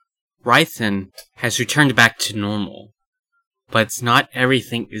Rythan has returned back to normal, but not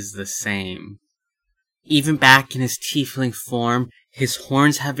everything is the same. Even back in his tiefling form, his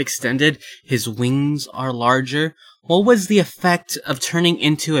horns have extended, his wings are larger. What was the effect of turning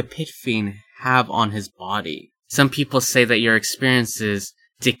into a pit fiend have on his body? Some people say that your experiences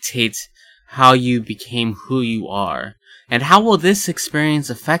dictate how you became who you are. And how will this experience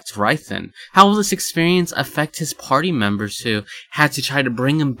affect Rythan? How will this experience affect his party members who had to try to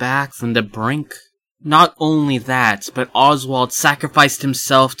bring him back from the brink? Not only that, but Oswald sacrificed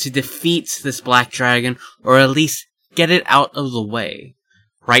himself to defeat this black dragon, or at least get it out of the way.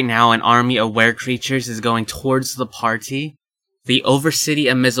 Right now, an army of were-creatures is going towards the party. The Overcity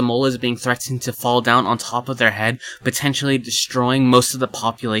of Mizamola is being threatened to fall down on top of their head, potentially destroying most of the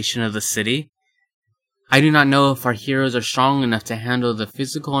population of the city. I do not know if our heroes are strong enough to handle the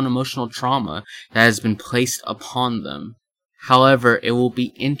physical and emotional trauma that has been placed upon them. However, it will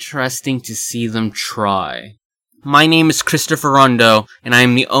be interesting to see them try. My name is Christopher Rondo, and I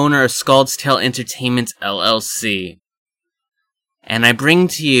am the owner of Scald's Tale Entertainment LLC. And I bring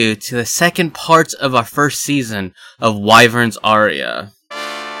to you the second part of our first season of Wyvern's Aria.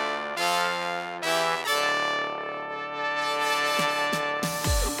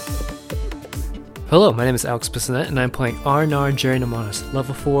 Hello, my name is Alex Bissonette, and I'm playing Arnar Jerinamonis,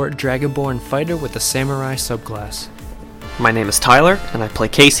 level 4 Dragonborn fighter with the Samurai subclass. My name is Tyler, and I play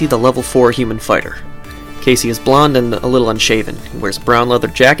Casey, the level 4 human fighter. Casey is blonde and a little unshaven. He wears a brown leather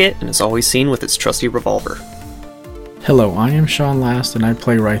jacket and is always seen with his trusty revolver. Hello, I am Sean Last, and I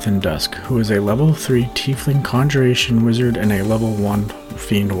play Rythan Dusk, who is a level 3 Tiefling Conjuration Wizard and a level 1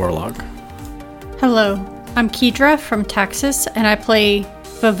 Fiend Warlock. Hello, I'm Kedra from Texas, and I play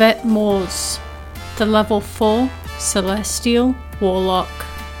Vivette Moores, the level 4 Celestial Warlock.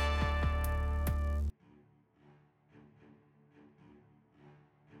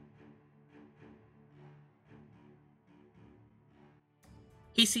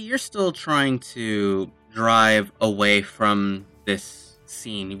 Casey, you're still trying to drive away from this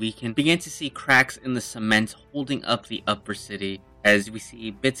scene. We can begin to see cracks in the cement holding up the upper city as we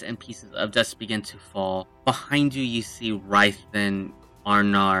see bits and pieces of dust begin to fall. Behind you, you see Rythan,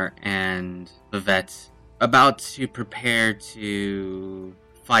 Arnar, and Vivette about to prepare to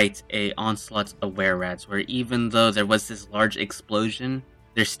fight a onslaught of were-rats, where even though there was this large explosion,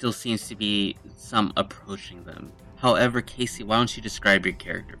 there still seems to be some approaching them. However, Casey, why don't you describe your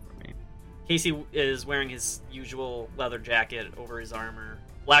character for me? Casey is wearing his usual leather jacket over his armor,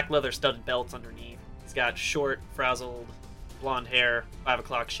 black leather studded belts underneath. He's got short, frazzled, blonde hair, 5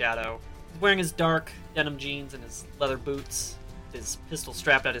 o'clock shadow. He's wearing his dark denim jeans and his leather boots, his pistol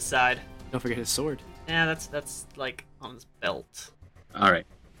strapped at his side. Don't forget his sword. Yeah, that's like on his belt. Alright.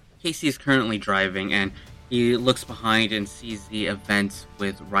 Casey is currently driving, and he looks behind and sees the event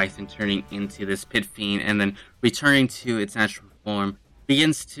with Rythan turning into this pit fiend and then returning to its natural form,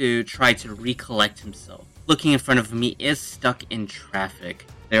 begins to try to recollect himself. Looking in front of him, he is stuck in traffic.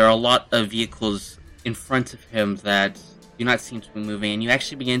 There are a lot of vehicles in front of him that do not seem to be moving, and you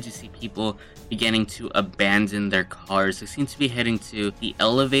actually begin to see people beginning to abandon their cars. They seem to be heading to the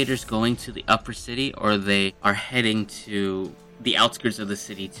elevators going to the upper city, or they are heading to the outskirts of the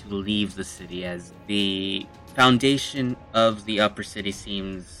city to leave the city, as the foundation of the upper city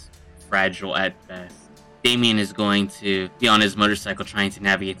seems fragile at best. Damien is going to be on his motorcycle trying to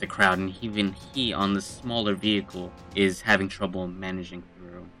navigate the crowd, and even he, on the smaller vehicle, is having trouble managing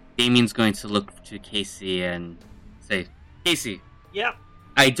through. Damien's going to look to Casey and say, Casey. Yep.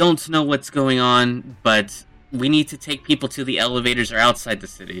 I don't know what's going on, but we need to take people to the elevators or outside the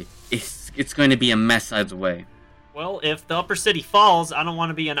city. It's going to be a mess either way. Well, if the upper city falls, I don't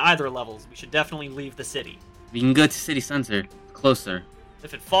want to be in either levels. We should definitely leave the city. We can go to city center, closer.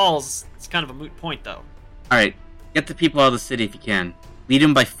 If it falls, it's kind of a moot point, though. Alright, get the people out of the city if you can. Lead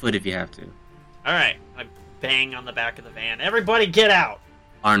them by foot if you have to. Alright, I bang on the back of the van. Everybody get out!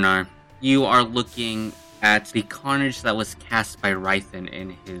 Arnar, you are looking at the carnage that was cast by Rythan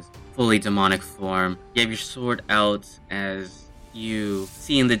in his fully demonic form. You have your sword out as you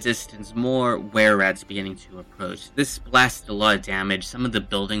see in the distance more were-rats beginning to approach. This blasted a lot of damage. Some of the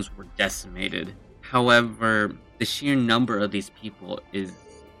buildings were decimated. However, the sheer number of these people is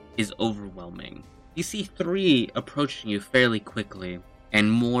overwhelming. You see 3 approaching you fairly quickly,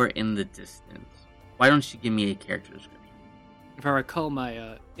 and more in the distance. Why don't you give me a character description? If I recall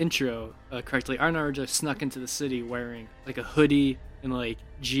my intro correctly, Arnar just snuck into the city wearing like a hoodie and like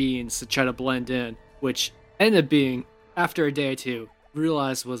jeans to try to blend in, which ended up being, after a day or two,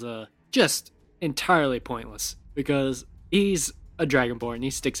 realized was just entirely pointless, because he's a Dragonborn, he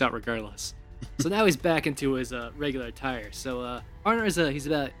sticks out regardless. So now he's back into his regular attire. So Arnar is he's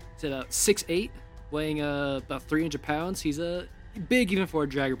about 6'8", weighing about 300 pounds. He's big even for a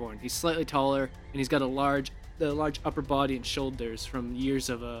Dragonborn. He's slightly taller, and he's got the large upper body and shoulders from years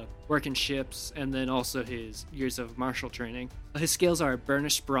of working ships, and then also his years of martial training. His scales are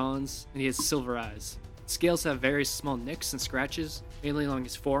burnished bronze, and he has silver eyes. Scales have various small nicks and scratches, mainly along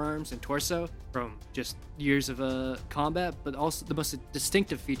his forearms and torso from just years of combat, but also the most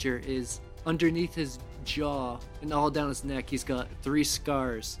distinctive feature is underneath his jaw and all down his neck, he's got 3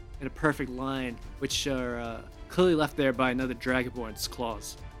 scars in a perfect line, which are clearly left there by another Dragonborn's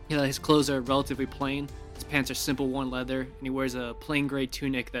claws. His clothes are relatively plain. His pants are simple worn leather, and he wears a plain gray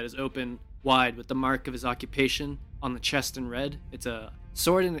tunic that is open wide with the mark of his occupation on the chest in red. It's a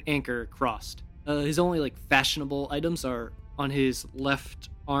sword and an anchor crossed. His only fashionable items are on his left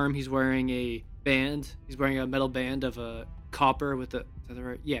arm. He's wearing a band. He's wearing a metal band of copper with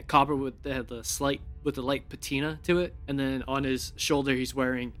copper with the light patina to it. And then on his shoulder, he's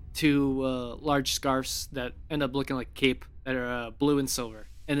wearing 2 large scarves that end up looking like a cape that are blue and silver.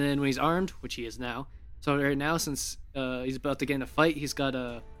 And then when he's armed, which he is now, so right now since he's about to get in a fight, he's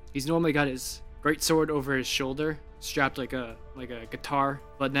normally got his great sword over his shoulder, strapped like a guitar.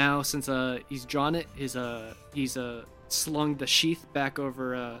 But now since he's drawn it, he's slung the sheath back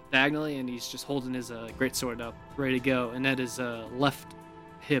over diagonally, and he's just holding his great sword up, ready to go. And at his left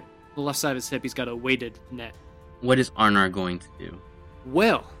hip, the left side of his hip, he's got a weighted net. What is Arnar going to do?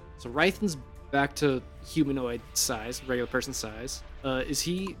 Well, so Rythan's back to humanoid size, regular person size. Is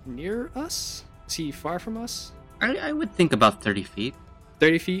he near us? Is he far from us? I would think about 30 feet.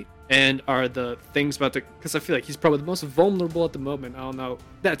 30 feet? And are the things about to... Because I feel like he's probably the most vulnerable at the moment. I don't know.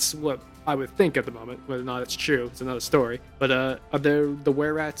 That's what I would think at the moment. Whether or not it's true, it's another story. But are there the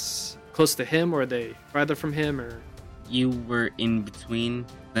were-rats close to him, or are they farther from him, or... You were in between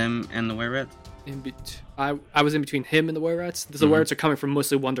them and the were-rats? I was in between him and the were-rats. The were-rats are coming from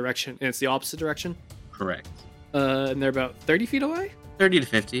mostly one direction, and it's the opposite direction. Correct. And they're about 30 feet away? 30 to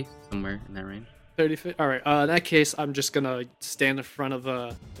 50, somewhere in that range. 30 feet? Alright, in that case, I'm just gonna stand in front of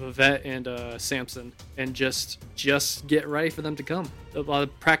Vivette and Samson and just get ready for them to come. A lot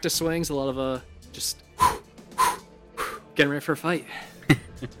of practice swings, a lot of just getting ready for a fight.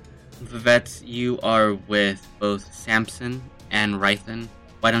 Vivette, you are with both Samson and Rythan.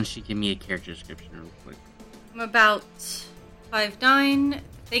 Why don't you give me a character description real quick? I'm about 5'9". The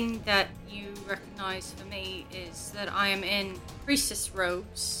thing that you recognize for me is that I am in priestess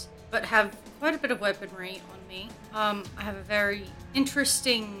robes, but have quite a bit of weaponry on me. I have a very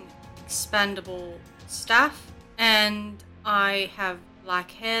interesting expandable staff, and I have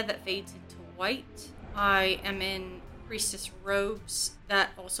black hair that fades into white. I am in priestess robes that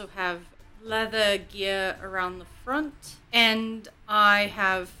also have leather gear around the front, and I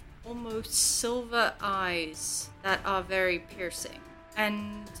have almost silver eyes that are very piercing.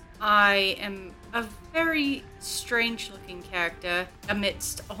 And I am a very strange looking character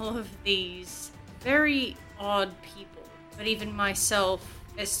amidst all of these very odd people. But even myself,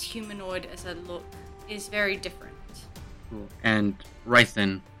 as humanoid as I look, is very different. Cool. And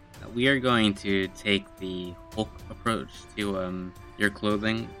Rythan, we are going to take the Hulk approach to your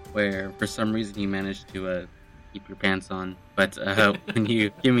clothing, where for some reason you managed to keep your pants on. But when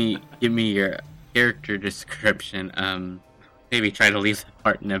you give me your character description, maybe try to leave that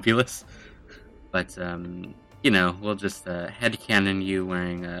part nebulous. But we'll just headcanon you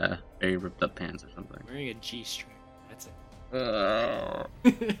wearing very ripped up pants or something. Wearing a G-string. That's it.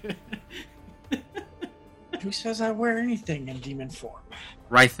 Who says I wear anything in demon form?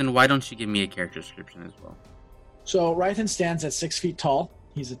 Rythan, why don't you give me a character description as well? So Rythan stands at 6 feet tall.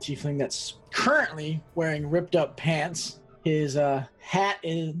 He's a tiefling that's currently wearing ripped up pants. His hat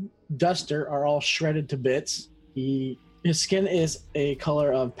and duster are all shredded to bits. His skin is a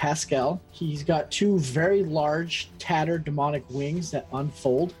color of pastel. He's got 2 very large, tattered demonic wings that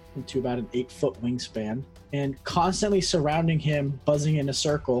unfold into about an 8-foot wingspan. And constantly surrounding him, buzzing in a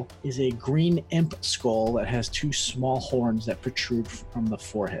circle, is a green imp skull that has 2 small horns that protrude from the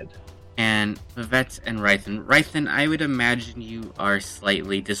forehead. And Vivette and Rythan, I would imagine you are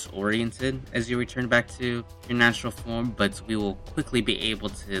slightly disoriented as you return back to your natural form, but we will quickly be able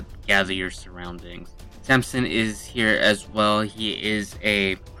to gather your surroundings. Samson is here as well. He is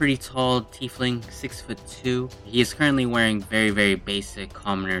a pretty tall tiefling, 6'2". He is currently wearing very, very basic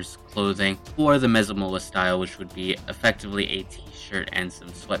commoner's clothing, or the Mesomola style, which would be effectively a t-shirt and some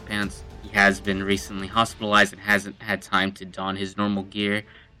sweatpants. He has been recently hospitalized and hasn't had time to don his normal gear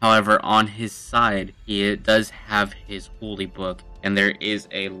However, on his side, he does have his holy book, and there is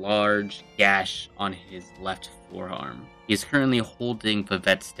a large gash on his left forearm. He is currently holding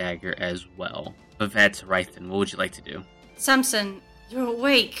Vivette's dagger as well. Vivette, Rythan, what would you like to do? Samson, you're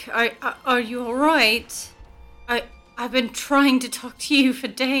awake. Are you alright? I've been trying to talk to you for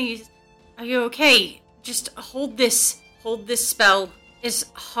days. Are you okay? Just hold this spell as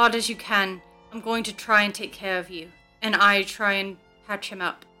hard as you can. I'm going to try and take care of you. And I try and patch him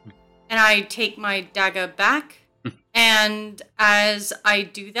up. And I take my dagger back. And as I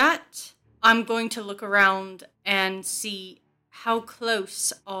do that, I'm going to look around and see how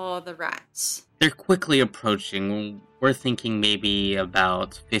close are the rats. They're quickly approaching. We're thinking maybe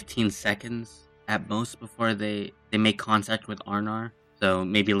about 15 seconds at most before they make contact with Arnar. So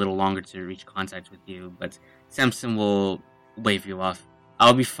maybe a little longer to reach contact with you. But Samson will wave you off.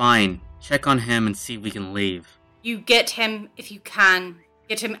 I'll be fine. Check on him and see if we can leave. You get him if you can.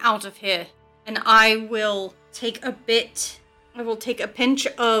 Get him out of here. And I will take a pinch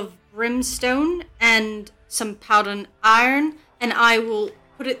of brimstone and some powdered iron, and I will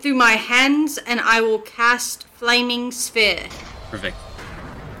put it through my hands, and I will cast Flaming Sphere. Perfect.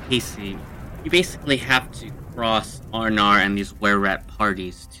 Casey, you basically have to cross Arnar and these were-rat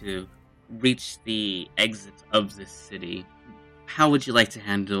parties to reach the exit of this city. How would you like to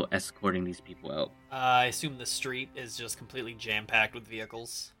handle escorting these people out? I assume the street is just completely jam-packed with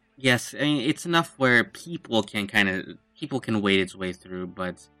vehicles. Yes, I mean, it's enough where people can wade its way through,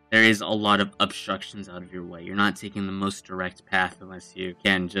 but there is a lot of obstructions out of your way. You're not taking the most direct path unless you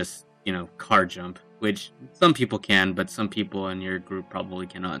can just, car jump, which some people can, but some people in your group probably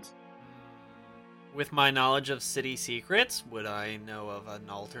cannot. With my knowledge of city secrets, would I know of an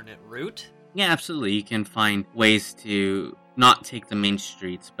alternate route? Yeah, absolutely. You can find ways to not take the main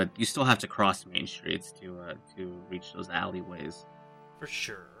streets, but you still have to cross main streets to reach those alleyways. For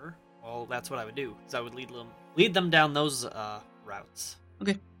sure. Well, that's what I would do. Is I would lead them down those routes.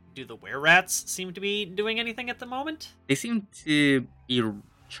 Okay. Do the were-rats seem to be doing anything at the moment? They seem to be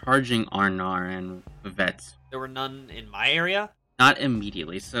charging Arnar and Vivette. There were none in my area? Not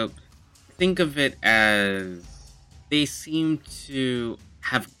immediately. So think of it as they seem to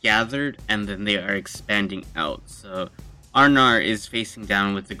have gathered and then they are expanding out. So Arnar is facing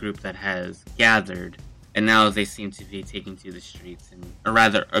down with the group that has gathered, and now they seem to be taking to the streets in a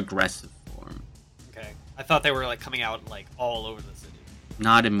rather aggressive form. Okay. I thought they were coming out all over the city.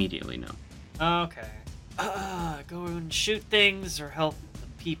 Not immediately, no. Okay. Go and shoot things or help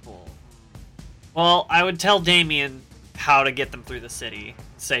the people. Well, I would tell Damien how to get them through the city.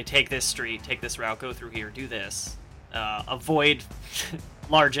 Say, take this street, take this route, go through here, do this. Avoid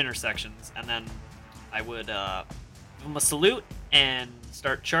large intersections, and then I would give them a salute and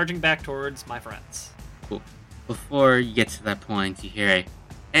start charging back towards my friends. Cool. Before you get to that point, you hear a,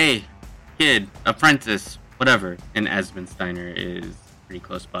 "Hey, kid, apprentice, whatever." And Asmund Steiner is pretty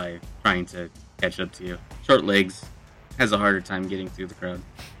close by, trying to catch up to you. Short legs, has a harder time getting through the crowd.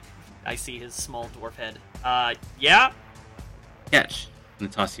 I see his small dwarf head. Yeah? Catch, and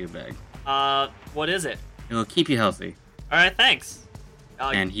toss you a bag. What is it? It'll keep you healthy. Alright, thanks.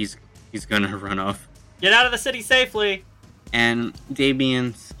 And he's gonna run off. Get out of the city safely! And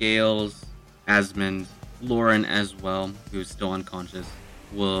Damien, Scales, Asmund, Lauren as well, who's still unconscious,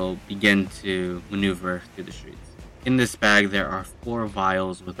 will begin to maneuver through the streets. In this bag, there are 4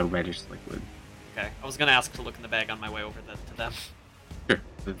 vials with a reddish liquid. Okay, I was gonna ask to look in the bag on my way over to them. Sure.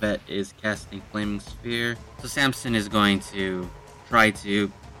 Vivette is casting Flaming Sphere. So Samson is going to try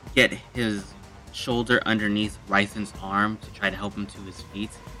to get his shoulder underneath Rythan's arm to try to help him to his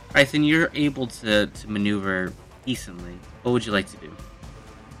feet. Rythan, you're able to maneuver decently. What would you like to do?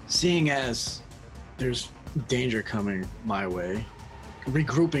 Seeing as there's danger coming my way,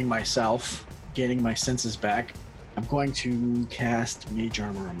 regrouping myself, gaining my senses back, I'm going to cast Mage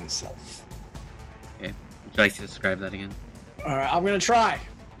Armor on myself. Okay. Would you like to describe that again? Alright, I'm going to try.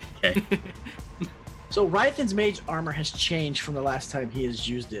 Okay. So Rythan's Mage Armor has changed from the last time he has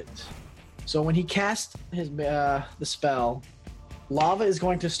used it. So when he casts his the spell, lava is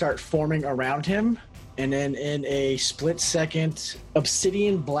going to start forming around him, and then in a split second,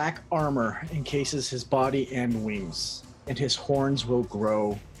 obsidian black armor encases his body and wings, and his horns will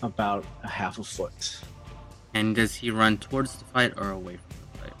grow about a half a foot. And does he run towards the fight or away from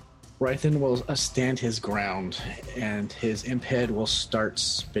the fight? Rythan will stand his ground, and his imp head will start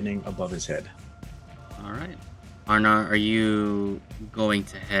spinning above his head. All right. Arnar, are you going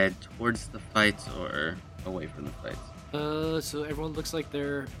to head towards the fight or away from the fight? So everyone looks like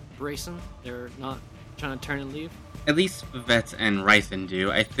they're bracing. They're not trying to turn and leave. At least Vivette and Rythan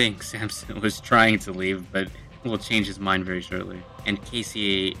do. I think Samson was trying to leave, but will change his mind very shortly. And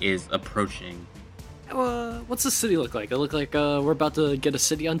Casey is approaching. What's the city look like? It look like we're about to get a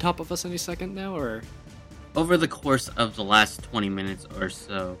city on top of us any second now, or? Over the course of the last 20 minutes or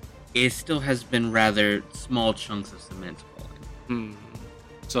so, it still has been rather small chunks of cement falling.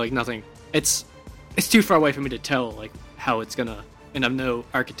 So like nothing. It's too far away for me to tell like how it's gonna. And I'm no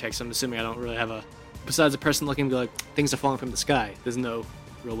architect, so I'm assuming I don't really have a. Besides a person looking to be like things are falling from the sky. There's no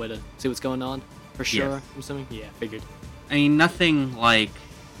real way to see what's going on. For sure, Yes. I'm assuming. Yeah, figured. I mean, nothing like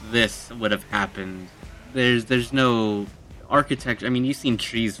this would have happened. There's no architecture. I mean, you've seen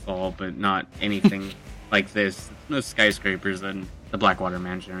trees fall, but not anything like this. No skyscrapers and the Blackwater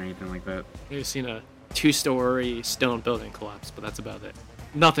Mansion or anything like that. I've seen a 2-story stone building collapse, but that's about it.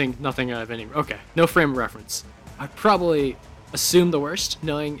 Nothing of any. Okay, no frame of reference. I'd probably assume the worst,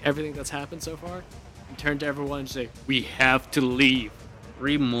 knowing everything that's happened so far, and turn to everyone and say, "We have to leave."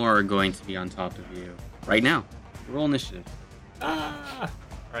 3 more are going to be on top of you right now. Roll initiative.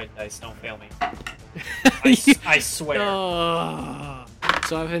 Alright, dice, don't fail me. I swear.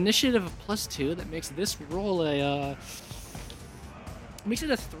 So I have initiative of +2 that makes this roll a makes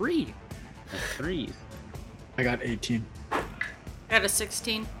it a 3. Threes. I got 18. Got a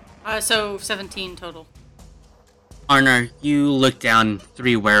 16. So 17 total. Arnar, you look down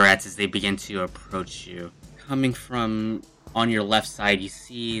 3 were-rats as they begin to approach you. Coming from on your left side, you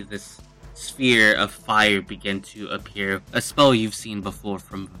see this sphere of fire begin to appear. A spell you've seen before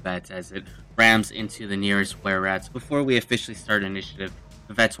from Vivette as it rams into the nearest were-rats. Before we officially start initiative,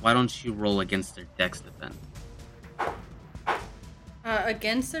 Vivette, why don't you roll against their dex defense?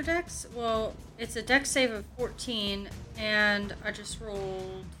 Against their dex? Well, it's a dex save of 14, and I just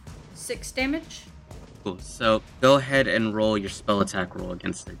rolled 6 damage. Cool, so go ahead and roll your spell attack roll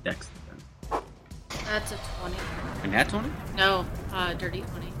against their dex defense. That's a 20. A nat 20? No, dirty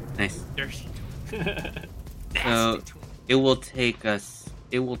 20. Nice. Dirty. So it will take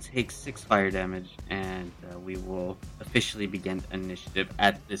 6 fire damage, and we will officially begin initiative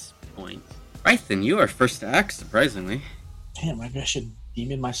at this point. Right then, you are first to act, surprisingly. Damn, maybe I should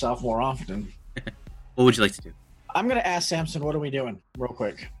demon myself more often. What would you like to do? I'm going to ask Samson, what are we doing? Real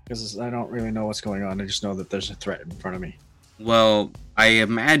quick. Because I don't really know what's going on. I just know that there's a threat in front of me. Well, I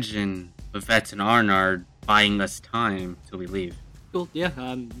imagine Vivette and Arnar are buying us time till we leave. Cool. Yeah,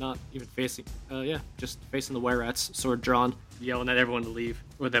 I'm not even facing. Just facing the were-rats, sword drawn, yelling at everyone to leave,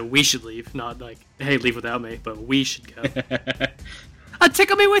 or that we should leave. Not like, hey, leave without me, but we should go.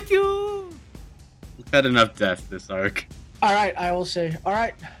 Tickle me with you. We've had enough death this arc. All right, I will say, all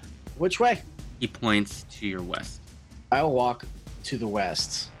right, which way? He points to your west. I will walk to the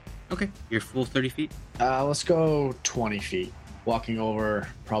west. Okay, your full 30 feet. Let's go 20 feet. Walking over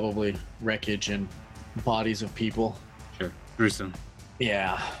probably wreckage and bodies of people. Sure, gruesome.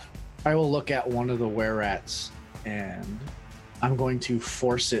 Yeah. I will look at one of the were-rats and I'm going to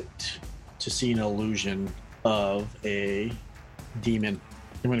force it to see an illusion of a demon.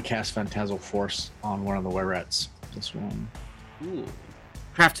 I'm going to cast Phantasmal Force on one of the were-rats. This one. Ooh.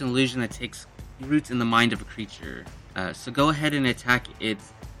 Craft an illusion that takes root in the mind of a creature. So go ahead and attack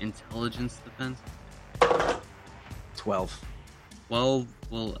its intelligence defense. 12. 12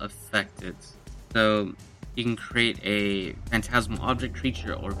 will affect it. So you can create a phantasmal object,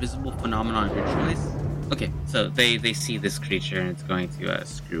 creature, or visible phenomenon of your choice. Okay, so they see this creature and it's going to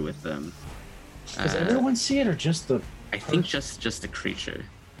screw with them. Does everyone see it or just the... I think just a creature.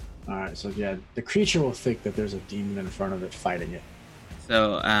 Alright, so yeah, the creature will think that there's a demon in front of it fighting it.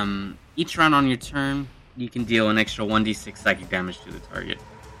 So each round on your turn, you can deal an extra 1d6 psychic damage to the target.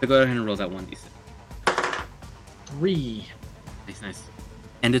 So go ahead and roll that 1d6. 3. Nice.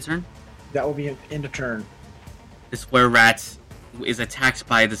 End of turn? That will be an end of turn. This were-rat is attacked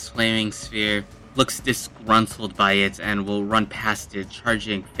by this flaming sphere, looks disgruntled by it, and will run past it,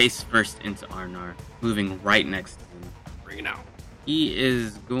 charging face first into Arnar, moving right next to him. Bring it out. He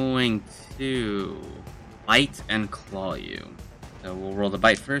is going to bite and claw you. So we'll roll the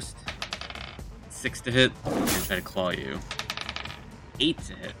bite first. 6 to hit, and try to claw you. 8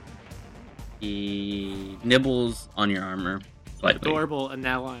 to hit. He nibbles on your armor slightly. Adorable, and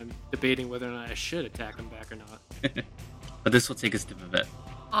now I'm debating whether or not I should attack him back or not. But this will take us to Vivette.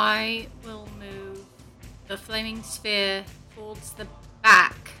 I will move the flaming sphere towards the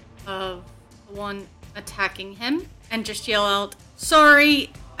back of the one attacking him and just yell out,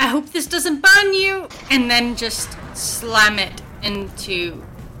 "Sorry, I hope this doesn't burn you!" and then just slam it into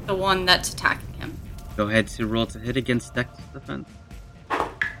the one that's attacking him. Go ahead to roll to hit against dex defense.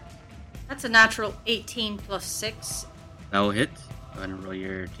 That's a natural 18 plus 6. That will hit. Go ahead and roll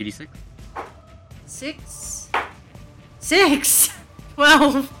your 2d6. 6.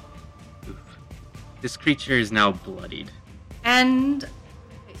 12. Oof. This creature is now bloodied. And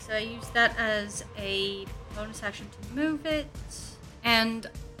okay, so I use that as a bonus action to move it, and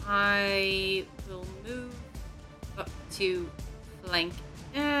I will move up to flank.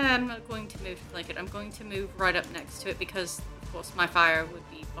 I'm not going to move to flank it. I'm going to move right up next to it because, of course, my fire would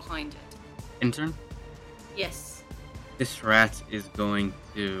be behind it. Intern, Yes. this rat is going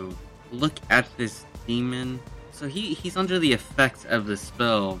to look at this demon. So he's under the effect of the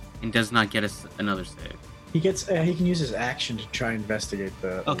spell and does not get us another save. He gets. He can use his action to try and investigate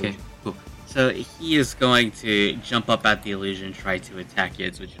the. Okay, illusion. cool. So he is going to jump up at the illusion and try to attack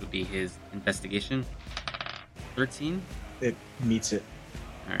it, which will be his investigation. 13? It meets it.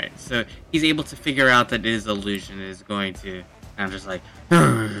 Alright, so he's able to figure out that it is illusion and is going to kind of just like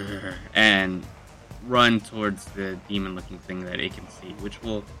and run towards the demon-looking thing that it can see, which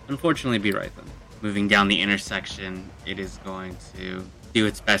will unfortunately be right then. Moving down the intersection, it is going to do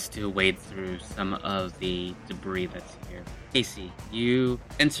its best to wade through some of the debris that's here. Casey, you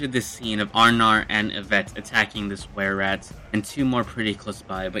enter the scene of Arnar and Yvette attacking this were-rat, and two more pretty close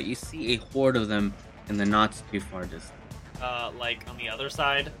by, but you see a horde of them in the not too far distance. Like on the other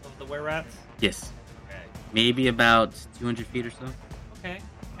side of the were-rats? Yes, Okay. maybe about 200 feet or so. Okay.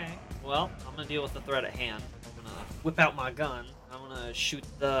 Well, I'm gonna deal with the threat at hand. I'm gonna whip out my gun. I'm gonna shoot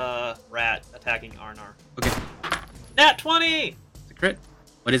the rat attacking Arnar. Okay, Nat 20! it's a crit.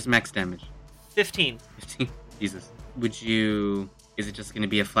 What is max damage? 15. 15? Jesus. Is it just going to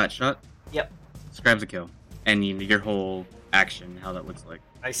be a flat shot? Yep. Describe the kill. And your whole action, how that looks like.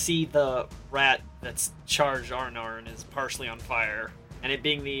 I see the rat that's charged Arnar and is partially on fire. And it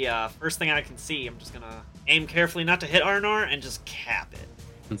being the first thing I can see, I'm just gonna aim carefully not to hit Arnar and just cap it.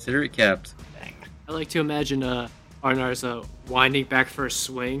 Consider it capped. Bang. I like to imagine Arnar's winding back for a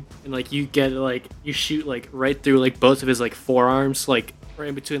swing, and like you get you shoot like right through like both of his like forearms, like right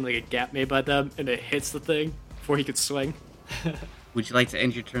in between like a gap made by them, and it hits the thing before he could swing. Would you like to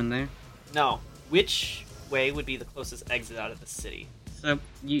end your turn there? No. Which way would be the closest exit out of the city? So,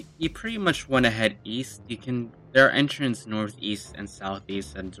 you pretty much want to head east. There are entrances northeast and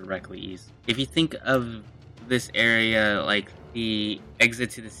southeast and directly east. If you think of this area like the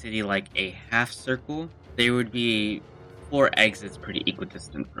exit to the city like a half circle, there would be 4 exits pretty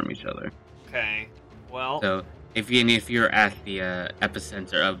equidistant from each other. Okay. Well, So if you're at the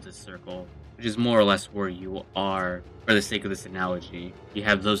epicenter of the circle, which is more or less where you are, for the sake of this analogy, you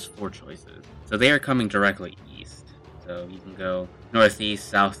have those 4 choices. So they are coming directly east. So you can go northeast,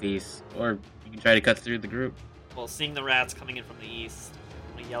 southeast, or you can try to cut through the group. well, seeing the rats coming in from the east,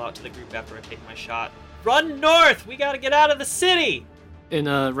 I'm gonna yell out to the group after I take my shot. Run north! We gotta get out of the city! And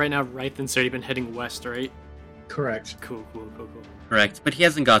right now, Rythan's already been heading west, right? Correct. Cool. Correct, but he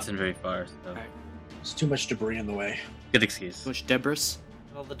hasn't gotten very far, so Alright. There's too much debris in the way. good excuse. So much debris.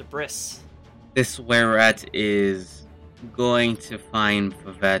 Well, the debris. This were-rat is going to find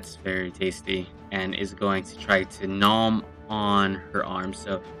Vivette very tasty and is going to try to nom on her arm.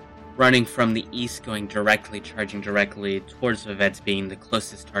 So running from the east, charging directly towards Vivette, being the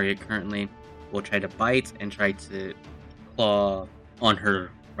closest target currently, will try to bite and try to claw on her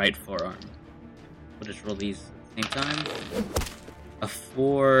right forearm. We'll just roll these at the same time. A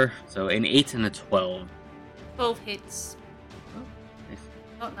 4, so an 8 and a 12. 12 hits. Nice.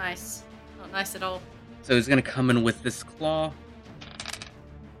 Not nice. Not nice at all. So he's going to come in with this claw,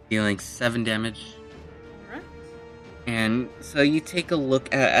 dealing 7 damage. Alright. And so you take a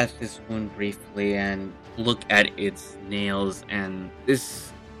look at this wound briefly and look at its nails, and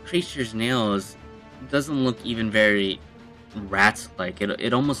this creature's nails doesn't look even very rat-like.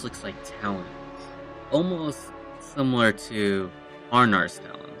 It almost looks like talons. Almost similar to Arnar's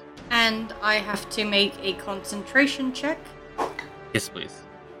talons. And I have to make a concentration check. Yes, please.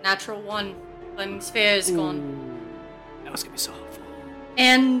 Natural 1. Flaming sphere is gone. Ooh, that was gonna be so helpful.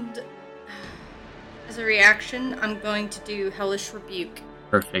 And as a reaction, I'm going to do Hellish Rebuke.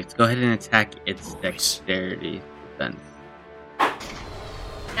 Perfect. Go ahead and attack its Nice. dexterity defense.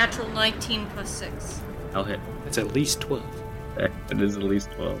 Natural 19 plus 6. I'll hit. That's at least 12. It is at least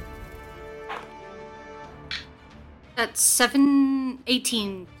 12. That's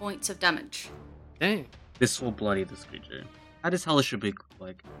 18 points of damage. Dang. This will bloody this creature. How does Hellish Rebuke look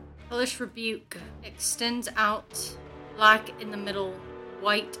like? Hellish Rebuke extends out, black in the middle,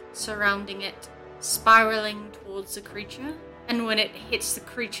 white surrounding it, spiraling towards the creature. And when it hits the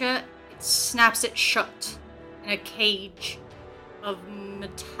creature, it snaps it shut in a cage of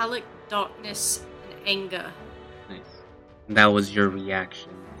metallic darkness and anger. Nice. And that was your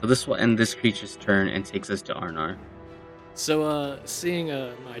reaction. So this will end this creature's turn and takes us to Arnar. So, seeing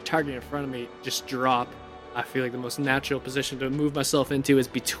my target in front of me just drop, I feel like the most natural position to move myself into is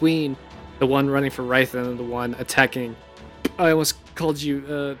between the one running for Rythan and the one attacking. I almost called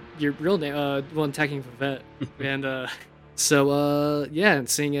you your real name. The one attacking Vivette. And and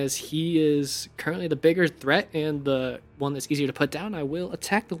seeing as he is currently the bigger threat and the one that's easier to put down, I will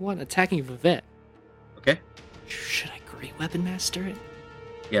attack the one attacking Vivette. Okay. Should I Great Weapon Master it?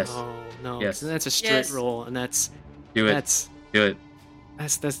 Yes. Oh no, Yes. that's a straight Yes. roll, and Do it. that's Do it.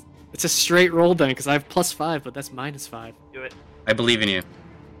 it's a straight roll then, because I have +5, but that's -5. Do it. I believe in you.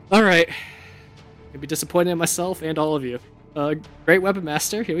 All right, I'd be disappointed in myself and all of you. Great Weapon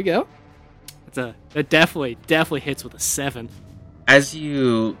Master, here we go. That definitely hits with a 7. As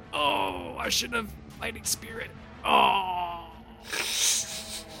you Oh, I should have Fighting Spirit. Oh,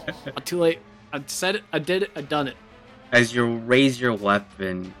 too late. I said it. I did it. I done it. As you raise your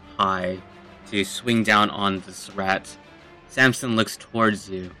weapon high to swing down on this rat, Samson looks towards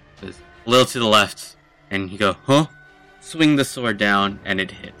you, says, a little to the left, and you go, huh? Swing the sword down, and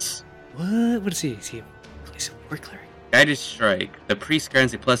it hits. What? What is he? Is he a war cleric? Guided Strike. The priest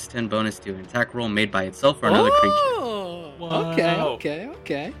grants a +10 bonus to an attack roll made by itself or another creature. Oh, Wow.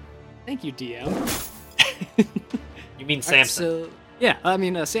 okay. Thank you, DM. You mean Alright, Samson?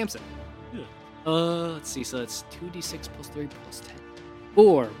 Samson. Let's see. So that's 2d6 + 3 + 10.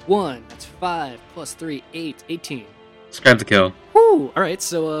 4, 1. That's 5 + 3, 8, 18. Describe the kill. Woo! All right.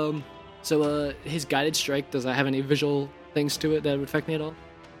 So his guided strike. Does that have any visual things to it that would affect me at all?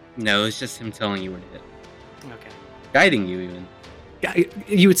 No, it's just him telling you where to hit. Okay. Guiding you, even.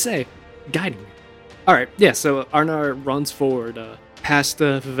 You would say guiding me. All right. Yeah. So Arnar runs forward past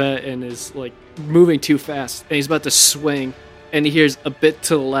the Vivette and is like moving too fast, and he's about to swing. And he hears a bit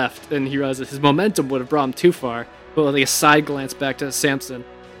to the left, and he realizes his momentum would have brought him too far. But with like a side glance back to Samson,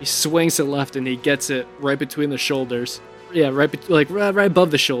 he swings to the left, and he gets it right between the shoulders. Yeah, right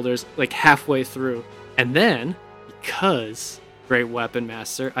above the shoulders, like halfway through. And then, because Great Weapon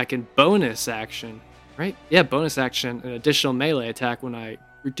Master, I can bonus action, right? Yeah, bonus action, an additional melee attack when I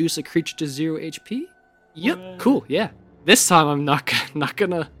reduce a creature to 0 HP. Yep, What? cool. Yeah, this time I'm not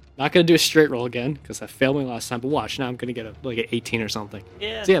gonna do a straight roll again because I failed me last time. But watch, now I'm gonna get an 18 or something.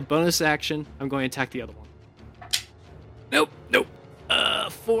 Yeah. So yeah, bonus action. I'm going to attack the other one. Nope.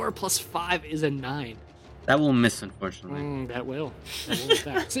 4 + 5 is a 9. That will miss, unfortunately. That will.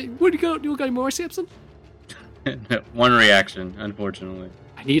 Attack. See, where'd you go? You got any more, Samson? One reaction, unfortunately.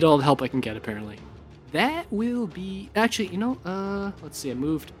 I need all the help I can get. Apparently, that will be actually. Let's see. I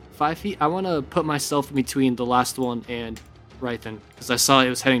moved 5 feet. I want to put myself between the last one and Rythan because I saw it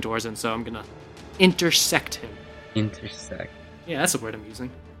was heading towards him. So I'm gonna intersect him. Intersect. Yeah, that's the word I'm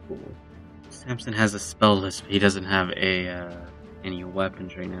using. Cool. Samson has a spell list, but he doesn't have any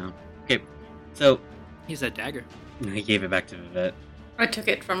weapons right now. Okay, so He's that dagger. he gave it back to Vivette. I took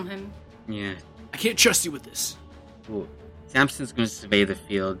it from him. Yeah, I can't trust you with this. cool. Samson's going to survey the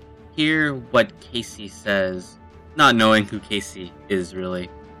field, hear what Casey says, not knowing who Casey is really.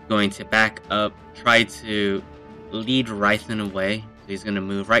 Going to back up, try to lead Rythan away. So he's going to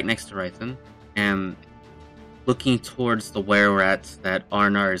move right next to Rythan, and looking towards the were-rats that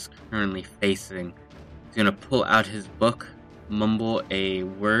Arnar is currently facing. He's going to pull out his book, mumble a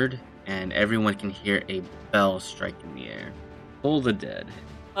word, and everyone can hear a bell strike in the air. Toll the Dead.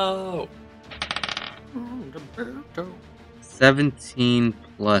 Oh. 17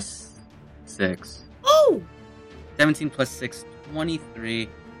 plus 6. Oh! 17 plus 6, 23.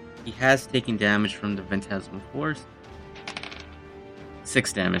 He has taken damage from the Phantasmal Force.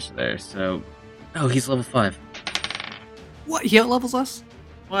 6 damage there, so... Oh, he's level 5. What? He outlevels us?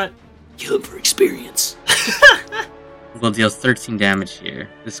 What? Kill him for experience. Will deal 13 damage here.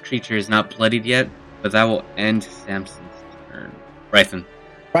 This creature is not bloodied yet, but that will end Samson's turn. Rythan.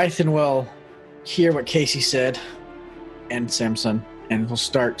 Rythan will hear what Casey said and Samson, and will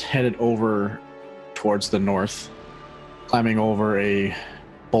start headed over towards the north, climbing over a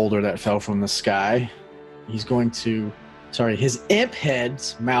boulder that fell from the sky. He's going to... his imp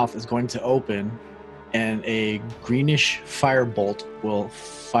head's mouth is going to open, and a greenish firebolt will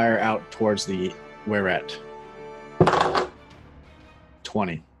fire out towards the were-rat.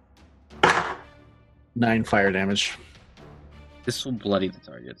 20. 9 fire damage. This will bloody the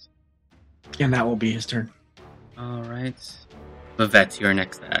targets. And that will be his turn. Alright. Vivette, you're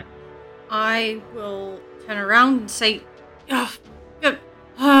next act. I will turn around and say,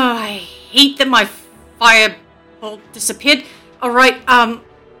 I hate that my firebolt disappeared. Alright, run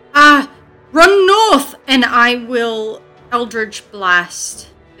north! And I will Eldritch Blast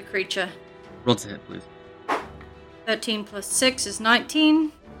the creature. Roll to hit, please. 13 plus 6 is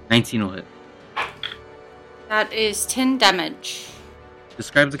 19. 19 will hit. That is 10 damage.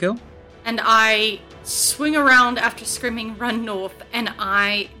 Describe the kill. And I swing around after screaming run north, and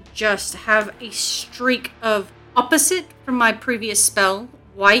I just have a streak of opposite from my previous spell.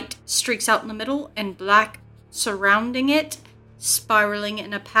 White streaks out in the middle and black surrounding it, spiraling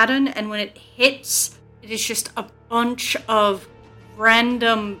in a pattern. And when it hits, it is just a bunch of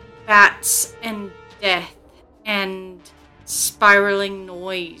random bats and death and spiraling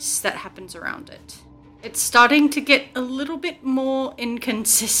noise that happens around it. It's starting to get a little bit more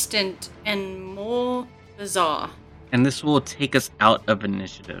inconsistent and more bizarre. And this will take us out of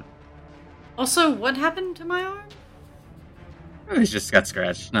initiative. Also, what happened to my arm? It just got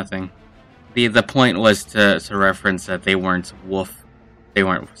scratched, nothing. The point was to reference that they weren't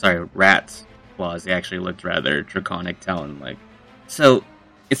rats claws. They actually looked rather draconic talon-like. So,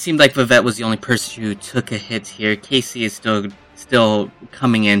 it seemed like Vivette was the only person who took a hit here. Casey is still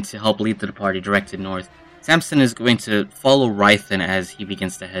coming in to help lead the party directed north. Samson is going to follow Rythan as he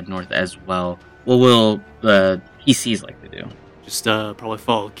begins to head north as well. What will the PCs like to do? Just probably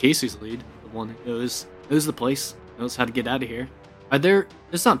follow Casey's lead, the one who knows the place, knows how to get out of here.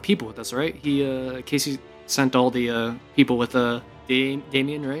 There's not people with us, right? Casey sent all the people with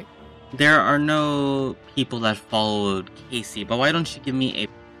Damien, right? There are no people that followed Casey, but why don't you give me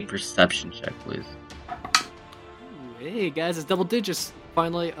a perception check, please? Ooh, hey guys, it's double digits.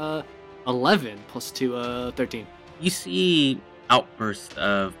 Finally, 11 plus 2, 13. You see outbursts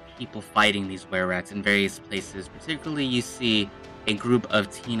of people fighting these were-rats in various places. Particularly, you see a group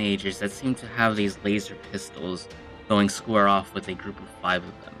of teenagers that seem to have these laser pistols going square off with a group of 5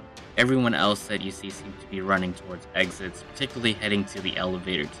 of them. Everyone else that you see seems to be running towards exits, particularly heading to the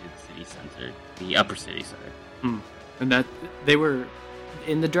elevator to the city center, the upper city side. And that they were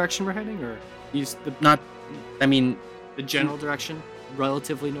in the direction we're heading, or the general direction,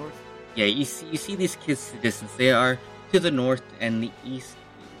 relatively north. Yeah, you see these kids to the distance. They are to the north and the east,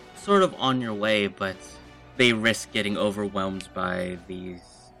 sort of on your way, but they risk getting overwhelmed by these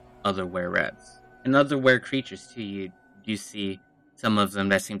other were-rats. And other were-creatures too. You see some of them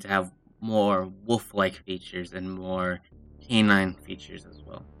that seem to have more wolf-like features and more canine features as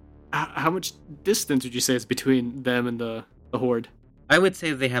well. How much distance would you say is between them and the horde? I would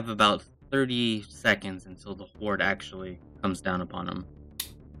say they have about 30 seconds until the horde actually comes down upon them.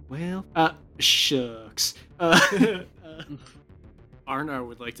 Well, shucks. Arnar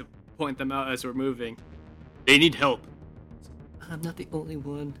would like to point them out as we're moving. They need help. I'm not the only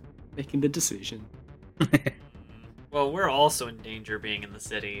one making the decision. Well, we're also in danger being in the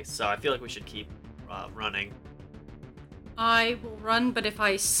city, so I feel like we should keep running. I will run, but if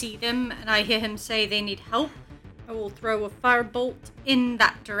I see them and I hear him say they need help, I will throw a firebolt in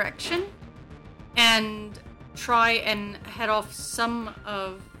that direction and try and head off some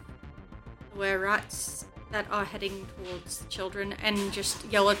of the were-rats that are heading towards the children and just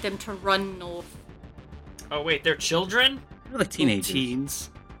yell at them to run north. Oh wait, they're children? They're like teenagers. Teens.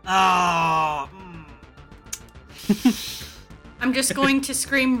 Oh. I'm just going to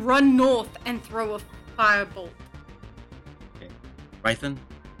scream, run north, and throw a firebolt. Okay. Rythan,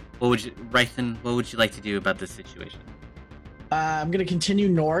 what would you like to do about this situation? I'm going to continue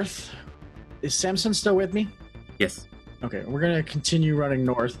north. Is Samson still with me? Yes. Okay, we're going to continue running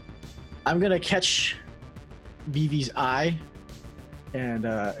north. I'm going to catch Vivi's eye and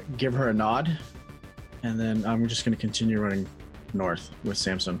give her a nod. And then I'm just going to continue running north with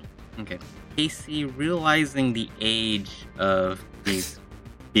Samson. Okay. Casey, realizing the age of these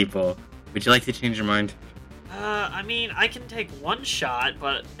people, would you like to change your mind? I mean, I can take one shot,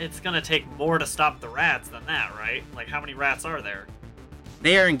 but it's gonna take more to stop the rats than that, right? Like, how many rats are there?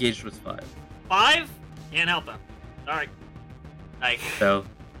 They are engaged with 5. 5? Can't help them. Sorry. Like, So,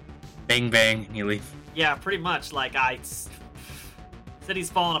 bang bang, and you leave. yeah, pretty much. Like, city's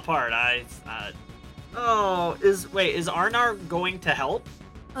falling apart. Is Arnar going to help?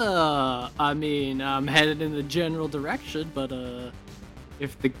 I mean, I'm headed in the general direction, but,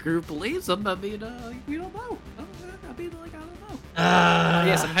 if the group leaves them, I mean, we don't know. I don't know.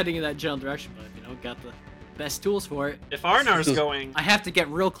 Yes, I'm heading in that general direction, but, got the best tools for it. If Arnar's going, I have to get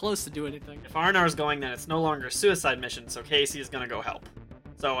real close to do anything. if Arnar's going, then it's no longer a suicide mission, so Casey is gonna go help.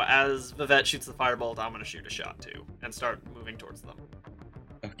 So as Vivette shoots the firebolt, I'm gonna shoot a shot too, and start moving towards them.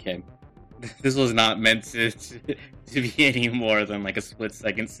 Okay. This was not meant to be any more than like a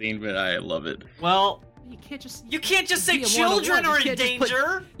split-second scene, but I love it. Well, You can't just say be a children one-on-one. are You in can't just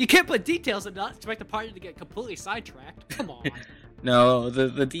danger! You can't put details and not expect the party to get completely sidetracked. Come on. No,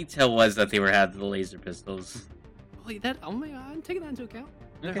 the detail was that they had the laser pistols. Well, I'm taking that into account.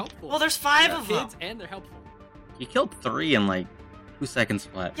 They're Okay. helpful. Well, there's 5 They're of them! kids and they're helpful. You killed 3 in like 2 seconds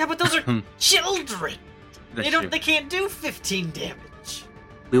flat. Yeah, but those are children! That's true. They can't do 15 damage.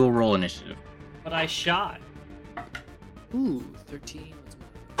 We will roll initiative. But I shot. Ooh, 13. What's my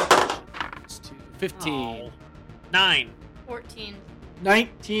 15. Oh. 9. 14.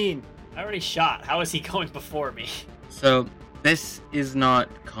 19. I already shot. How is he going before me? So this is not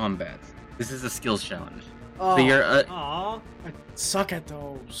combat. This is a skills challenge. Oh, So you're Aw. I suck at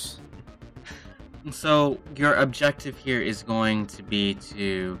those. So your objective here is going to be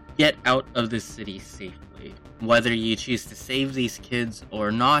to get out of the city safely. Whether you choose to save these kids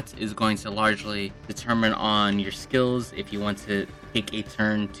or not is going to largely determine on your skills. If you want to take a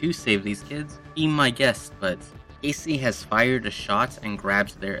turn to save these kids, be my guest, but AC has fired a shot and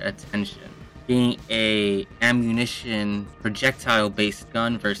grabs their attention. Being a ammunition projectile-based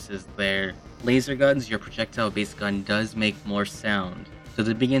gun versus their laser guns, your projectile-based gun does make more sound. So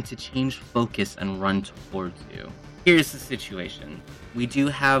they begin to change focus and run towards you. Here's the situation. We do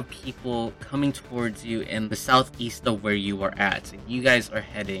have people coming towards you in the southeast of where you are at. You guys are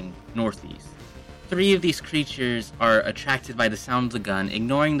heading northeast. 3 of these creatures are attracted by the sound of the gun.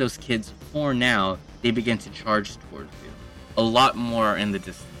 Ignoring those kids for now, they begin to charge towards you. A lot more are in the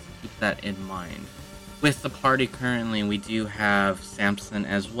distance. Keep that in mind. With the party currently, we do have Samson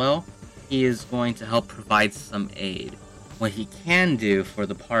as well. He is going to help provide some aid. What he can do for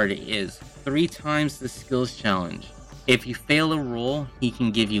the party is 3 times the skills challenge. If you fail a roll, he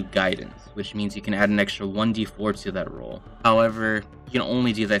can give you guidance, which means you can add an extra 1d4 to that roll. However, you can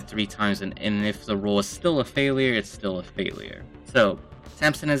only do that 3 times, and if the roll is still a failure, it's still a failure. So,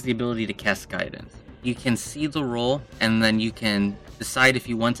 Samson has the ability to cast guidance. You can see the roll, and then you can decide if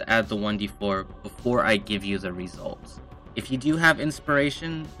you want to add the 1d4 before I give you the results. If you do have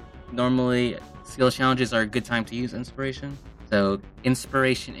inspiration, normally skill challenges are a good time to use inspiration. So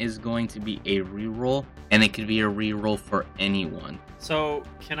inspiration is going to be a reroll, and it could be a reroll for anyone. So,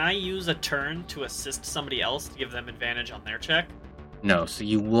 can I use a turn to assist somebody else to give them advantage on their check? No, so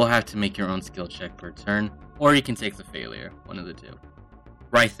you will have to make your own skill check per turn, or you can take the failure, one of the two.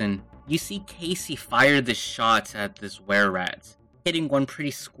 Rythan, you see Casey fire this shot at this were-rat, hitting one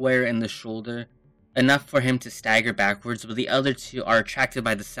pretty square in the shoulder, enough for him to stagger backwards, but the other 2 are attracted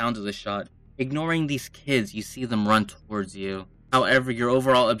by the sound of the shot. Ignoring these kids, you see them run towards you. However, your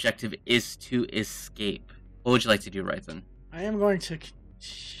overall objective is to escape. What would you like to do, Rythan? I am going to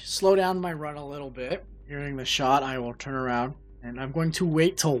slow down my run a little bit. Hearing the shot, I will turn around, and I'm going to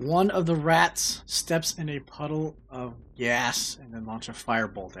wait till one of the rats steps in a puddle of gas and then launch a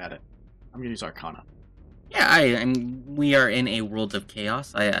firebolt at it. I'm going to use Arcana. Yeah, I mean, we are in a world of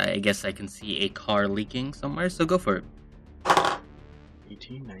chaos. I guess I can see a car leaking somewhere, so go for it.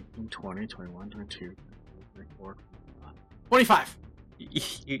 18, 19, 20, 21, 22, 24, 25.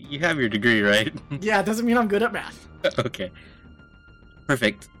 You have your degree, right? Yeah, it doesn't mean I'm good at math. Okay.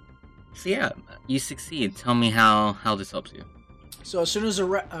 Perfect. So yeah, you succeed. Tell me how this helps you. So as soon as the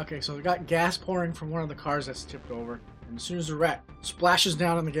rat... Okay, so we got gas pouring from one of the cars that's tipped over. And as soon as the rat splashes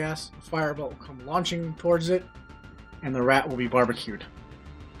down on the gas, a firebolt will come launching towards it, and the rat will be barbecued.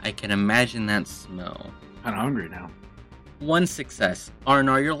 I can imagine that smell. I'm hungry now. 1 success.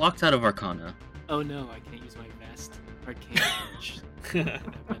 Arnar, you're locked out of Arcana. Oh no, I can't use my vast arcane knowledge.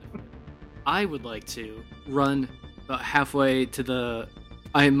 I would like to run about halfway to the...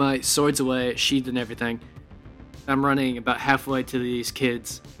 I have my swords away, sheathed and everything. I'm running about halfway to these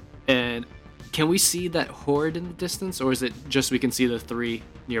kids, and can we see that horde in the distance, or is it just we can see the 3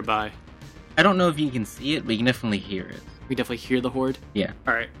 nearby? I don't know if you can see it, but you can definitely hear it. We definitely hear the horde? Yeah.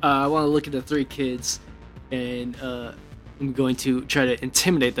 Alright, I want to look at the 3 kids, and I'm going to try to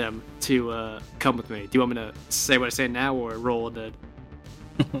intimidate them to come with me. Do you want me to say what I say now, or roll the...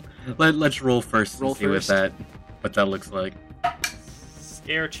 Let's roll first and Roll see first. what that looks like.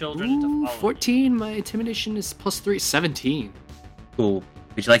 Scare children Ooh, into following. 14, my intimidation is plus 3, 17. Cool.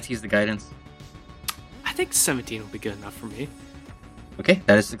 Would you like to use the guidance? I think 17 will be good enough for me. Okay,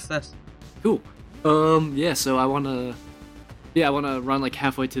 that is success. Cool. Yeah, so I wanna run like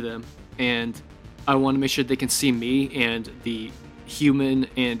halfway to them, and I wanna make sure they can see me and the human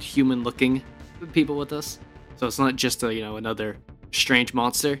looking people with us. So it's not just another strange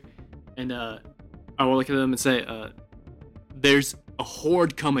monster. And I will look at them and say, there's a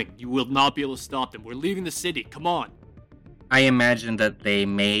horde coming. You will not be able to stop them. We're leaving the city. Come on. I imagine that they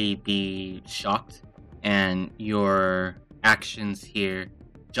may be shocked, and your actions here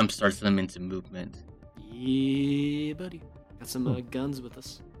jumpstarts them into movement. Yeah, buddy. Got some guns with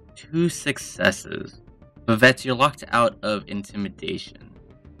us. 2 successes. Vivette, you're locked out of intimidation.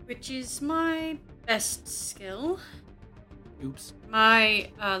 Which is my best skill. Oops.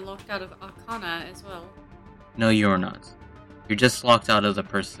 My locked out of Arcana as well. No, you're not. You're just locked out of the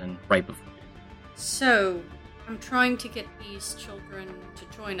person right before you. So, I'm trying to get these children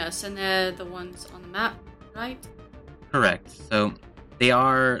to join us, and they're the ones on the map, right? Correct. So, They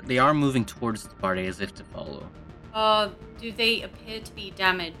are moving towards the party as if to follow. Do they appear to be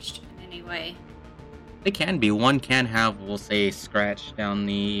damaged in any way? They can be. One can have, we'll say, a scratch down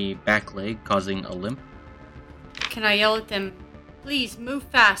the back leg, causing a limp. Can I yell at them, please move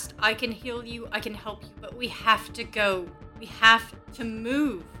fast, I can heal you, I can help you, but we have to go. We have to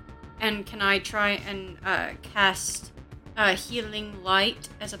move. And can I try and cast Healing Light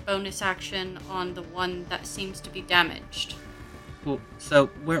as a bonus action on the one that seems to be damaged? Cool.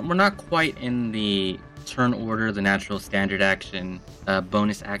 So we're not quite in the turn order, the natural standard action,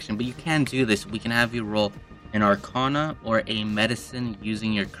 bonus action, but you can do this. We can have you roll an Arcana or a Medicine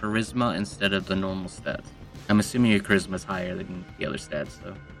using your Charisma instead of the normal stats. I'm assuming your Charisma is higher than the other stats,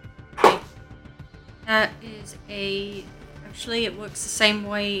 so. That is actually it works the same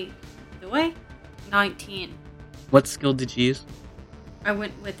way, 19. What skill did you use? I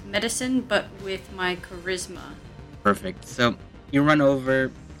went with Medicine, but with my Charisma. Perfect. So you run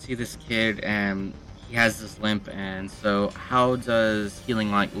over, see this kid, and he has this limp, and so how does Healing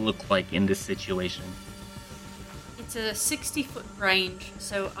Light look like in this situation? It's a 60-foot range,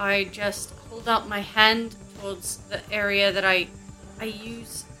 so I just hold out my hand towards the area that I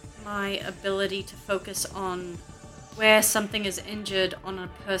use my ability to focus on where something is injured on a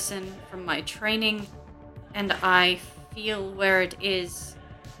person from my training, and I feel where it is.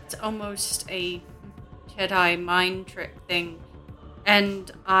 It's almost a Jedi mind trick thing,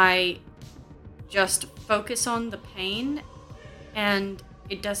 and I just focus on the pain, and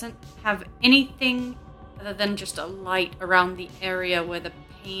it doesn't have anything other than just a light around the area where the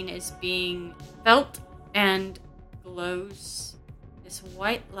pain is being felt, and glows this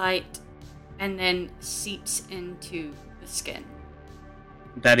white light and then seeps into the skin.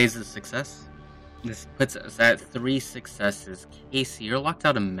 That is a success. This puts us at 3 successes. Casey, you're locked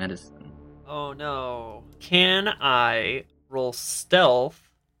out of Medicine. Oh no. Can I roll stealth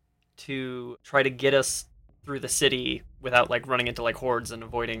to try to get us through the city without like running into like hordes and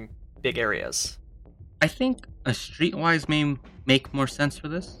avoiding big areas? I think a streetwise may make more sense for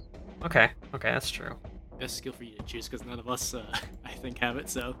this. Okay, that's true. Best skill for you to choose because none of us, I think, have it.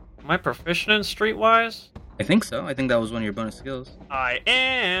 So Am I proficient in streetwise? I think so. I think that was one of your bonus skills. I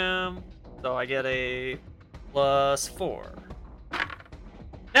am. So I get a +4.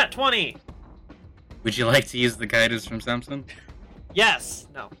 Nat 20. Would you like to use the guidance from Samson? Yes.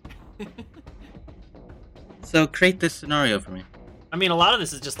 No. So create this scenario for me. I mean, a lot of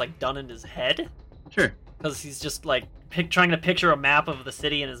this is just like done in his head Sure. because he's just like trying to picture a map of the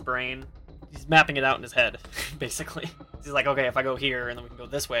city in his brain. He's mapping it out in his head, basically. He's like, okay, if I go here and then we can go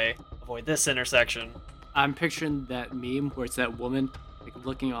this way, avoid this intersection. I'm picturing that meme where it's that woman like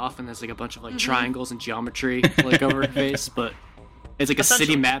looking off and there's like a bunch of like triangles and geometry like over her face, but it's like a city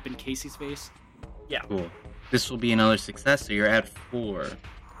Essentially. map in Casey's face. Yeah. Cool. This will be another success, so you're at 4.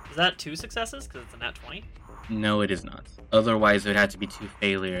 Is that 2 successes? Because it's a nat 20? No, it is not. Otherwise, it would have to be 2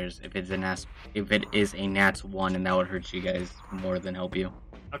 failures if it is a nat 1, and that would hurt you guys more than help you.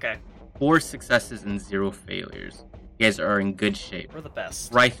 Okay, 4 successes and 0 failures. You guys are in good shape. we're the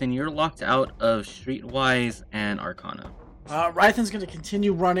best. Rythan, you're locked out of Streetwise and Arcana. Rythan's going to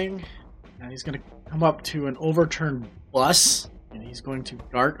continue running, and he's going to come up to an overturned bus, and he's going to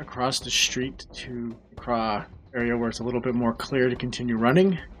dart across the street to the area where it's a little bit more clear to continue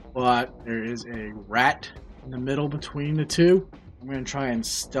running. But there is a rat in the middle between the two. I'm going to try and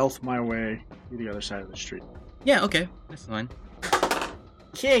stealth my way to the other side of the street. Yeah, okay. That's fine.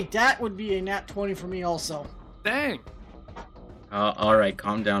 Okay, that would be a nat 20 for me also. Dang! Alright,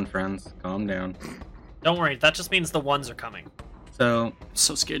 calm down, friends. Calm down. Don't worry, that just means the ones are coming. So, I'm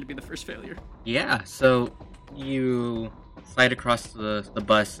so scared to be the first failure. yeah, so you slide across the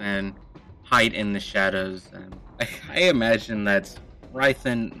bus and hide in the shadows. And I imagine that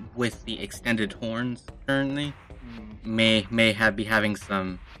Rythan, with the extended horns currently, may be having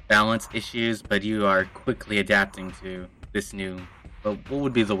some balance issues, but you are quickly adapting to this new. But what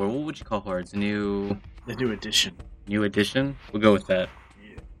would be the word? What would you call hordes? The new edition. New addition? We'll go with that.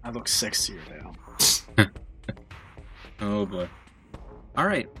 Yeah, I look sexier now. Oh boy.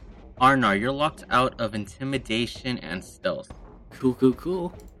 Alright. Arnar, you're locked out of intimidation and stealth.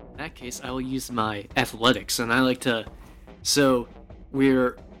 Cool. In that case, I will use my athletics, and I like to. So, I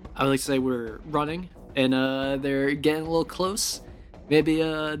would like to say we're running, and they're getting a little close. Maybe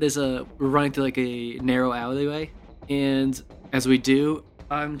we're running through like a narrow alleyway, and as we do,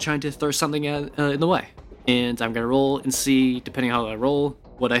 I'm trying to throw something in the way, and I'm gonna roll and see, depending on how I roll,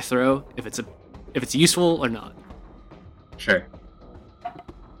 what I throw, if it's useful or not. Sure.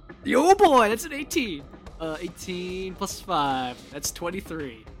 Yo boy, that's an 18. 18 plus 5, that's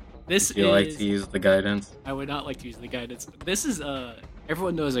 23. This Would you like to use the guidance? I would not like to use the guidance. This is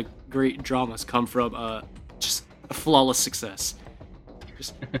everyone knows like great dramas come from just a flawless success.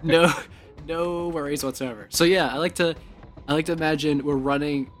 Just no worries whatsoever. So yeah, I like to imagine we're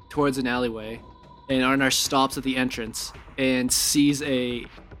running towards an alleyway, and Arnar stops at the entrance and sees a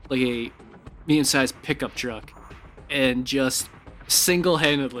medium-sized pickup truck, and just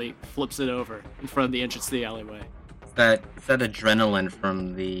single-handedly flips it over in front of the entrance to the alleyway. Is that adrenaline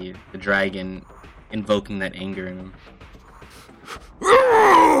from the dragon invoking that anger in him?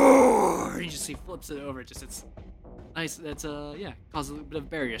 You just see flips it over. Just it's nice. That's causes a bit of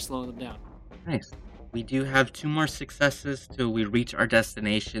barrier, slowing them down. Nice. We do have 2 more successes till we reach our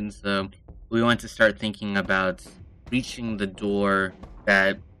destination, so we want to start thinking about reaching the door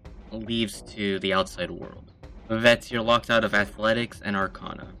that leads to the outside world. Vets, you're locked out of athletics and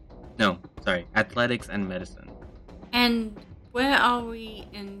arcana. No, sorry, athletics and medicine. And where are we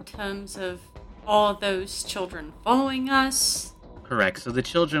in terms of all those children following us? Correct. So the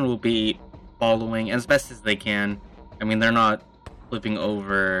children will be following as best as they can. I mean, they're not flipping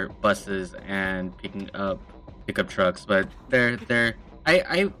over buses and picking up pickup trucks, but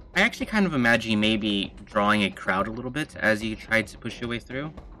I actually kind of imagine you maybe drawing a crowd a little bit as you try to push your way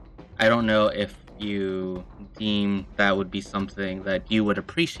through. I don't know if you deem that would be something that you would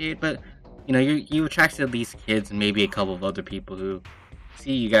appreciate, but you know, you attracted these kids and maybe a couple of other people who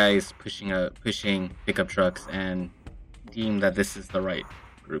see you guys pushing pickup trucks and deem that this is the right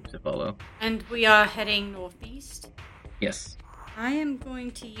group to follow. And we are heading northeast. Yes. I am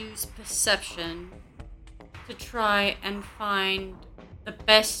going to use perception to try and find the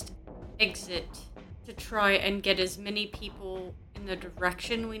best exit to try and get as many people in the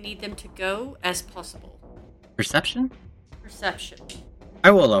direction we need them to go as possible. Perception? Perception.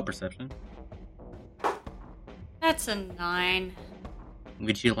 I will allow perception. That's a 9.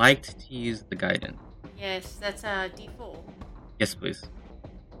 Would you like to use the guidance? Yes, that's a D4. Yes, please.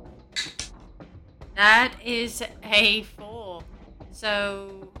 That is a 4.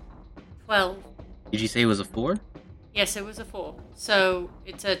 So, 12. Did you say it was a 4? Yes, it was a 4. So,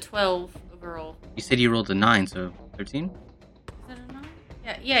 it's a 12 overall. You said you rolled a 9, so 13? Is that a 9?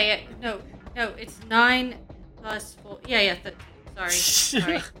 Yeah. No, it's 9 plus 4. Yeah,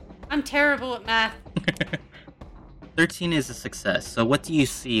 sorry. I'm terrible at math. 13 is a success, so what do you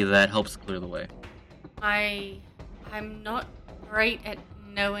see that helps clear the way? I'm not great at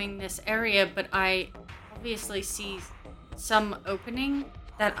knowing this area, but I obviously see some opening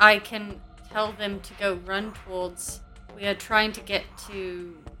that I can tell them to go run towards. We are trying to get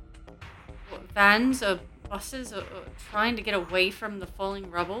to vans or buses or trying to get away from the falling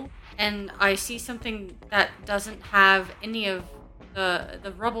rubble, and I see something that doesn't have any of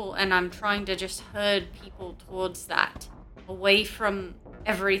the rubble, and I'm trying to just herd people towards that, away from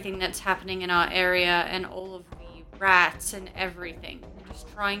everything that's happening in our area and all of the rats and everything. I'm just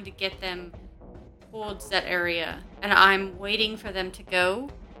trying to get them towards that area, and I'm waiting for them to go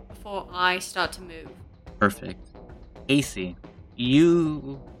before I start to move. Perfect. Casey,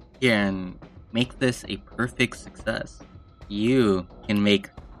 you can make this a perfect success. You can make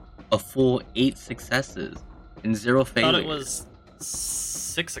a full 8 successes and 0 failures. I thought it was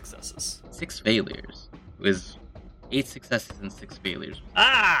 6 successes. 6 failures. It was 8 successes and 6 failures.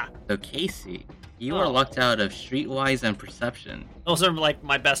 Ah! So Casey, you are locked out of Streetwise and Perception. Those are like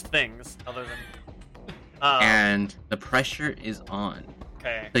my best things, other than... And the pressure is on.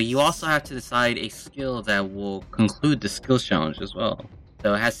 Okay. So you also have to decide a skill that will conclude the skills challenge as well.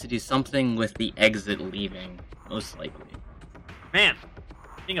 So it has to do something with the exit leaving, most likely. Man,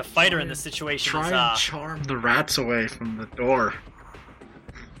 being a fighter in this situation Try is... and charm the rats away from the door.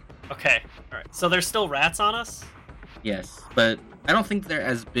 Okay, alright. So there's still rats on us? Yes, but I don't think they're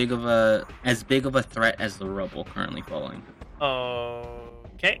as big of a threat as the rubble currently falling.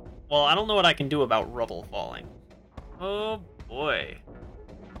 Okay. Well, I don't know what I can do about rubble falling. Oh boy.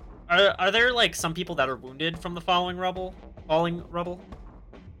 Are there like some people that are wounded from the falling rubble?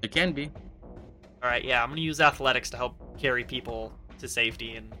 There can be. Alright, yeah, I'm gonna use athletics to help carry people to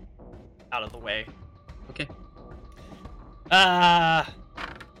safety and out of the way. Okay.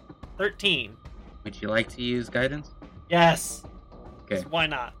 13. Would you like to use guidance? Yes. Okay. Why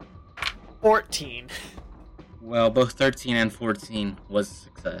not? 14. Well, both 13 and 14 was a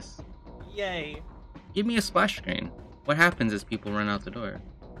success. Yay. Give me a splash screen. What happens as people run out the door?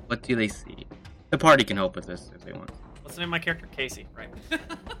 What do they see? The party can help with this if they want. What's the name of my character? Casey, right?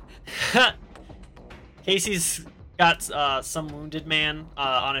 Casey's got some wounded man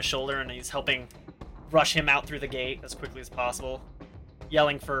on his shoulder, and he's helping rush him out through the gate as quickly as possible,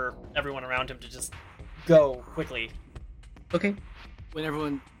 yelling for everyone around him to just go quickly. Okay. When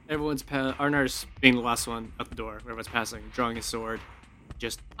Arnar's being the last one out the door, when everyone's passing, drawing his sword,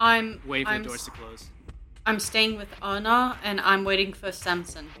 just I'm wait for I'm the doors to close. I'm staying with Anna, and I'm waiting for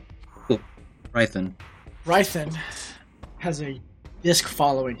Samson. Cool. Rythan. Rythan has a disc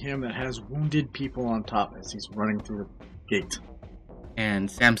following him that has wounded people on top as he's running through the gate. And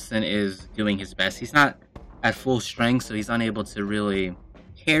Samson is doing his best. He's not at full strength, so he's unable to really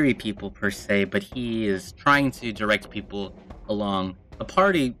carry people per se, but he is trying to direct people along. A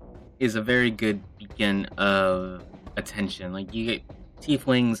party is a very good beacon of attention. Like, you get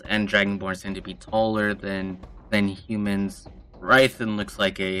tieflings and dragonborns tend to be taller than humans. Rythan looks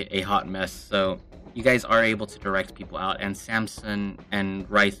like a hot mess, so you guys are able to direct people out, and Samson and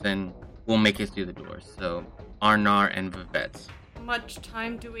Rythan will make it through the doors. So Arnar and Vivette. How much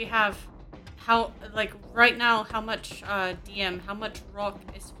time do we have? Right now, how much, how much rock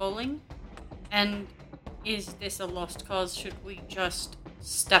is falling? And is this a lost cause? Should we just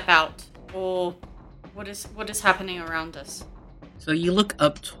step out? Or what is happening around us? So you look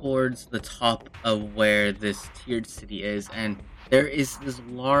up towards the top of where this tiered city is, and there is this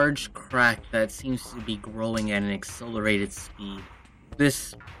large crack that seems to be growing at an accelerated speed.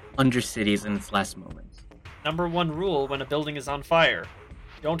 This undercity is in its last moments. Number one rule when a building is on fire: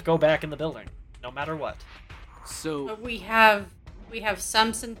 don't go back in the building, no matter what. So But we have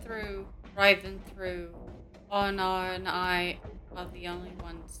Samson through, Rythan through, Arnar and I are the only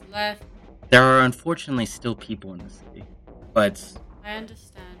ones left. There are unfortunately still people in the city, but I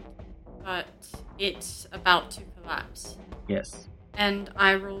understand, but it's about to collapse. yes. And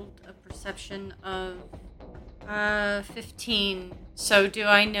I rolled a perception of 15. So do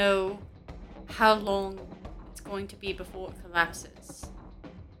I know how long it's going to be before it collapses?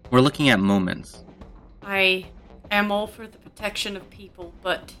 We're looking at moments. I am all for the protection of people,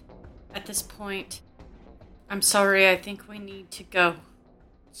 but at this point, I'm sorry, I think we need to go.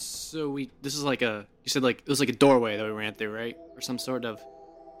 this is like you said like it was like a doorway that we ran through, right? Or some sort of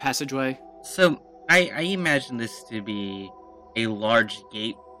passageway. So I imagine this to be a large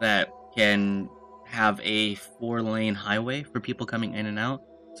gate that can have a 4-lane highway for people coming in and out.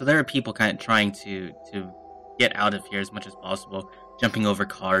 So there are people kind of trying to get out of here as much as possible, jumping over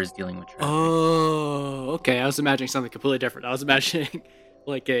cars, dealing with traffic. Oh, okay. I was imagining something completely different. I was imagining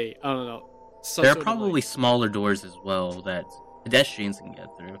like I don't know. Some There are sort of, probably like- smaller doors as well that pedestrians can get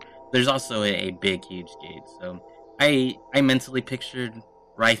through. There's also a big, huge gate. So I mentally pictured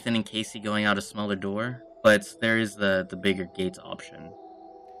Rythan and Casey going out a smaller door, but there is the bigger gates option.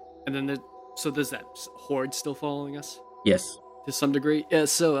 And then there's that horde still following us Yes. to some degree. Yeah.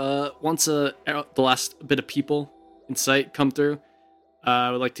 So once the last bit of people in sight come through, I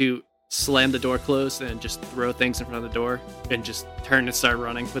would like to slam the door closed and just throw things in front of the door and just turn and start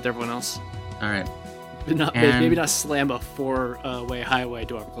running with everyone else. All right. Maybe not slam a 4-way highway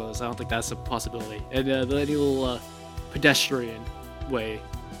door closed. I don't think that's a possibility. And the little pedestrian way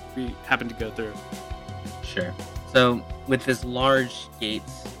we happen to go through. Sure. So, with this large gate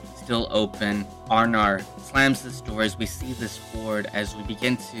still open, Arnar slams this door as we see this horde, as we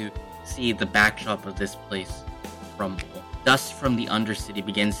begin to see the backdrop of this place crumble. Dust from the Undercity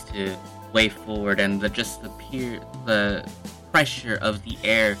begins to wave forward, and the pressure of the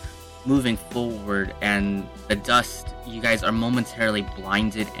air moving forward, and the dust, you guys are momentarily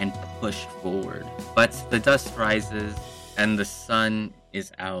blinded and pushed forward. But the dust rises, and the sun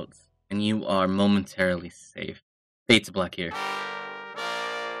is out, and you are momentarily safe. Fade to black here.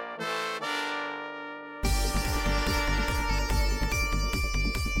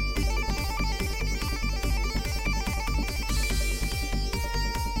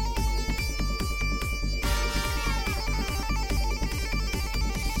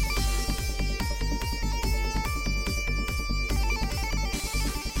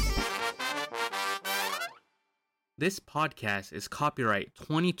 This podcast is copyright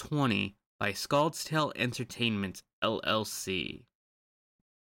 2020 by Scald's Tale Entertainment, LLC.